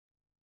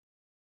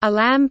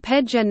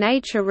Alam-Pedja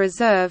Nature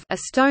Reserve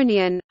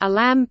Estonian,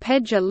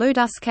 Alam-Pedja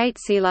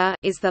Looduskaitsila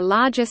is the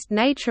largest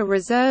nature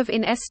reserve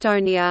in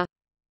Estonia.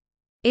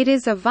 It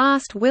is a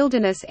vast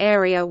wilderness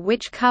area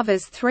which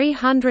covers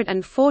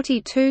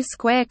 342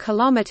 square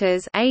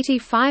kilometers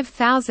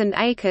 (85,000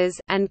 acres)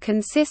 and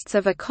consists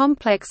of a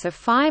complex of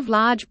 5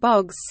 large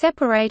bogs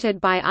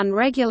separated by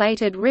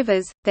unregulated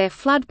rivers, their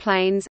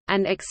floodplains,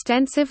 and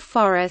extensive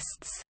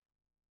forests.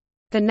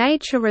 The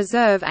nature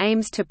reserve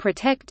aims to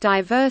protect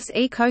diverse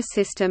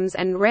ecosystems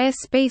and rare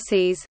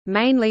species,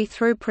 mainly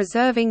through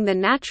preserving the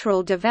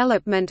natural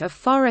development of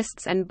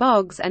forests and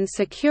bogs and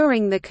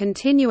securing the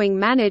continuing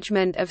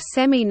management of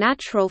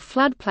semi-natural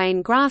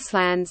floodplain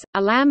grasslands.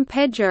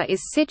 Alam-Pedja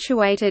is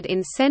situated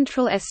in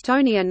central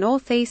Estonia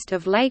northeast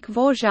of Lake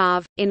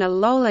Vožav, in a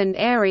lowland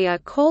area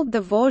called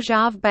the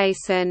Vožav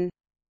Basin.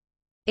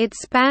 It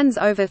spans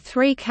over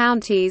 3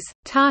 counties,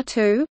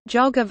 Tartu,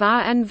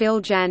 Jõgeva and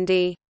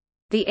Viljandi.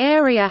 The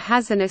area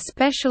has an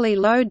especially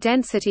low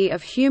density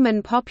of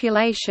human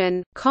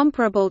population,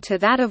 comparable to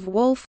that of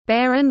wolf,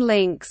 bear and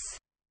lynx.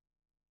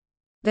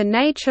 The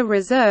nature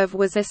reserve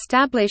was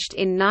established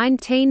in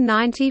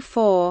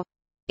 1994.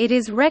 It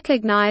is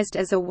recognized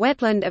as a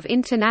wetland of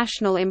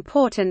international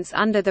importance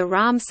under the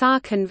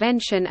Ramsar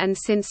Convention, and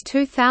since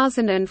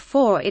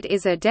 2004 it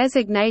is a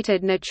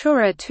designated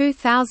Natura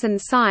 2000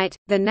 site.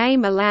 The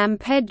name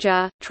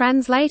Alam-Pedja,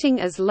 translating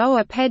as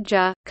Lower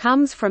Pedja,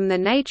 comes from the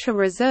nature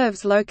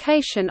reserve's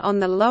location on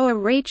the lower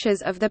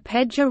reaches of the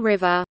Pedja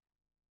River.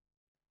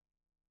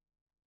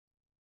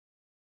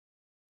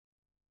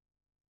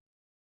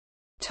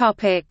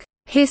 Topic: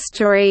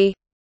 History.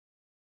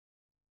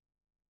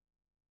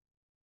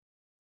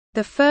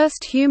 The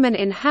first human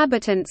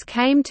inhabitants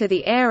came to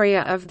the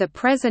area of the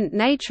present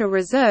nature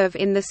reserve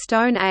in the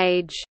Stone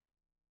Age.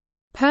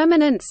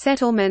 Permanent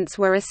settlements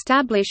were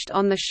established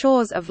on the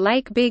shores of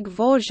Lake Big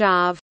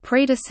Vožav,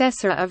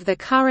 predecessor of the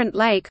current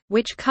lake,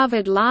 which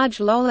covered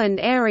large lowland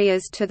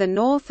areas to the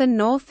north and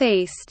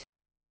northeast.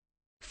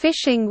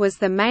 Fishing was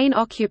the main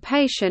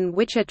occupation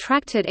which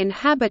attracted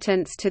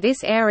inhabitants to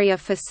this area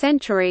for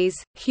centuries.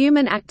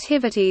 Human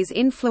activities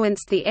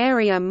influenced the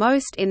area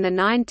most in the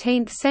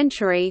 19th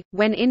century,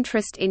 when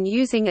interest in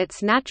using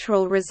its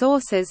natural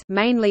resources,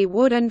 mainly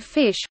wood and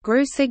fish,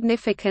 grew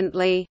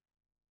significantly.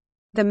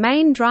 The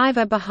main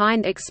driver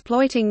behind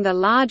exploiting the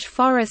large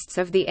forests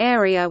of the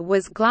area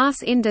was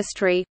glass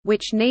industry,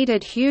 which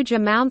needed huge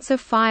amounts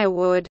of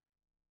firewood.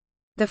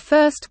 The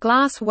first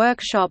glass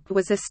workshop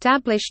was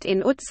established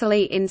in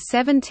Utsjoki in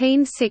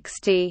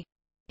 1760.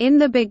 In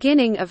the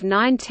beginning of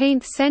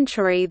 19th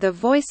century the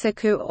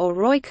Voisaku or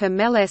Roika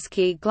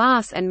Meleski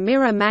glass and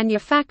mirror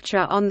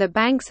manufacture on the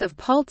banks of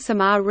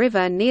Põltsamaa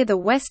River near the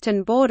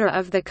western border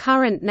of the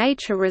current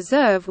nature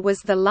reserve was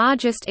the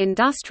largest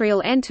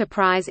industrial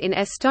enterprise in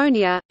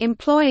Estonia,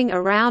 employing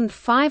around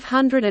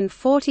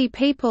 540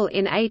 people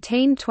in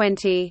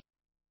 1820.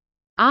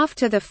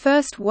 After the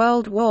First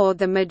World War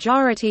the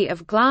majority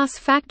of glass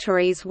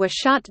factories were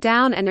shut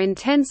down and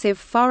intensive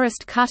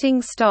forest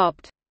cutting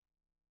stopped.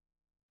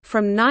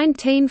 From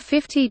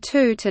 1952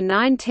 to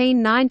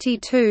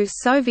 1992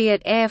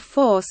 Soviet Air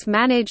Force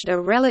managed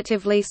a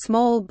relatively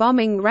small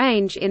bombing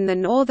range in the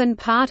northern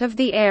part of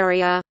the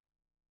area.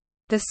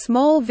 The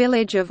small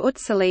village of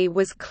Utsjoki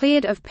was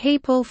cleared of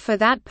people for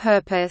that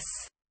purpose.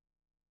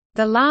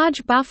 The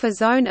large buffer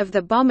zone of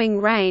the bombing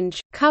range,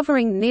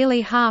 covering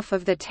nearly half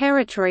of the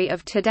territory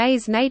of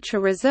today's nature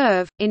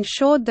reserve,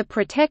 ensured the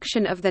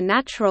protection of the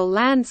natural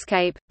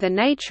landscape. The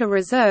nature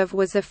reserve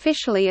was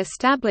officially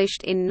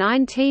established in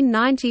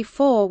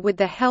 1994 with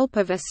the help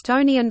of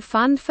Estonian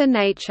Fund for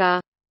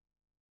Nature.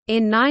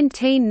 In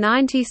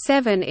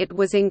 1997 it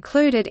was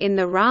included in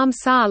the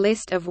Ramsar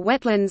list of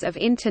wetlands of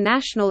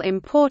international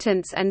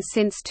importance, and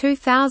since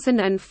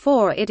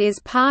 2004 it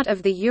is part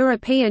of the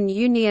European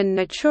Union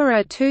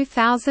Natura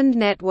 2000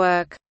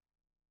 network.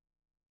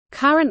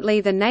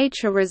 Currently the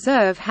nature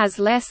reserve has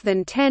less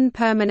than 10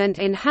 permanent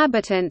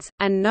inhabitants,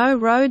 and no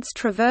roads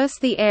traverse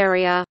the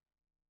area.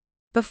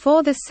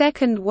 Before the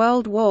Second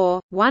World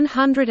War,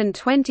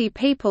 120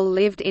 people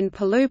lived in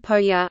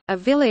Palupoja, a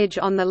village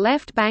on the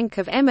left bank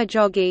of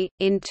Emajõgi.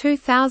 In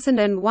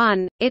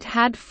 2001, it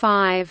had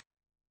 5.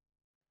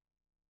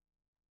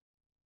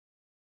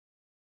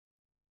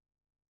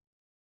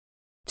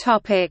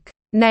 Topic: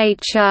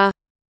 Nature.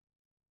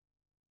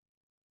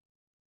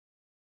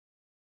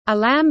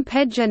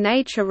 Alam-Pedja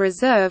Nature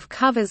Reserve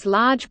covers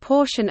large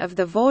portion of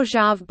the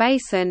Vožav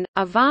Basin,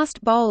 a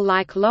vast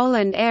bowl-like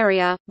lowland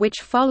area, which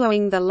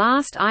following the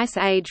last ice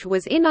age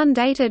was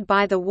inundated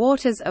by the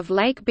waters of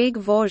Lake Big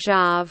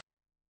Vožav.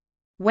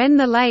 When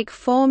the lake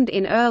formed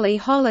in early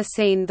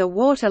Holocene the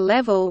water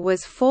level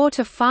was 4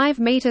 to 5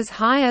 meters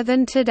higher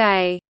than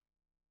today.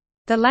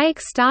 The lake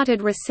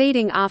started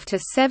receding after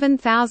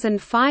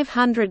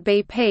 7,500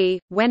 BP,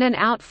 when an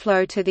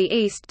outflow to the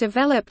east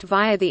developed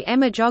via the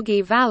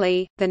Emajõgi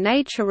Valley. The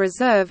nature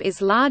reserve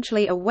is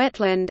largely a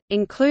wetland,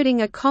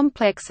 including a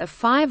complex of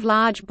 5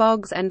 large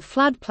bogs and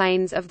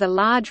floodplains of the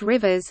large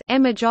rivers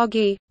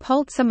Emajõgi,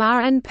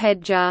 Põltsamaa and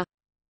Pedja.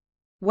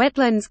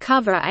 Wetlands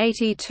cover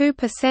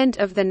 82%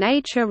 of the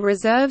nature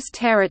reserve's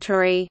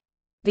territory.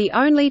 The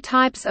only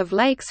types of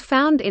lakes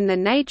found in the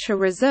nature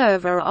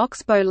reserve are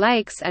oxbow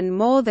lakes and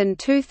more than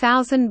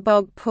 2,000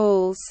 bog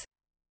pools.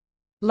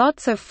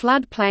 Lots of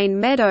floodplain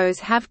meadows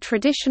have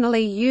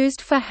traditionally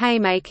used for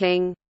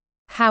haymaking.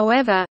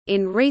 However,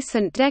 in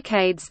recent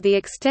decades the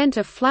extent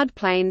of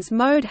floodplains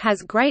mowed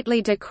has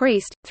greatly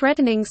decreased,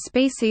 threatening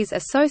species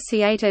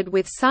associated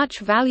with such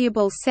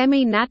valuable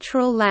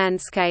semi-natural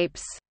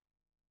landscapes.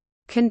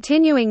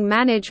 Continuing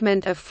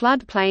management of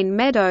floodplain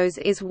meadows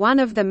is one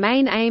of the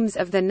main aims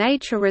of the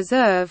nature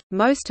reserve.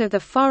 Most of the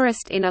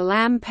forest in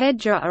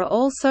Alam-Pedja are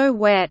also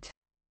wet.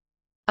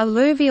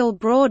 Alluvial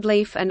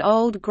broadleaf and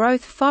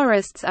old-growth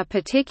forests are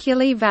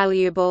particularly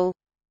valuable.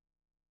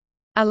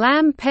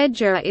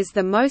 Alam-Pedja is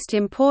the most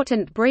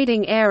important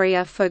breeding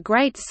area for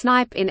great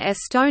snipe in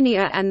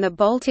Estonia and the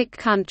Baltic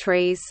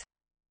countries.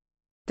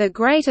 The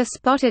greater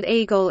spotted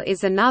eagle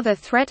is another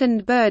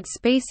threatened bird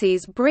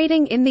species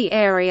breeding in the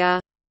area.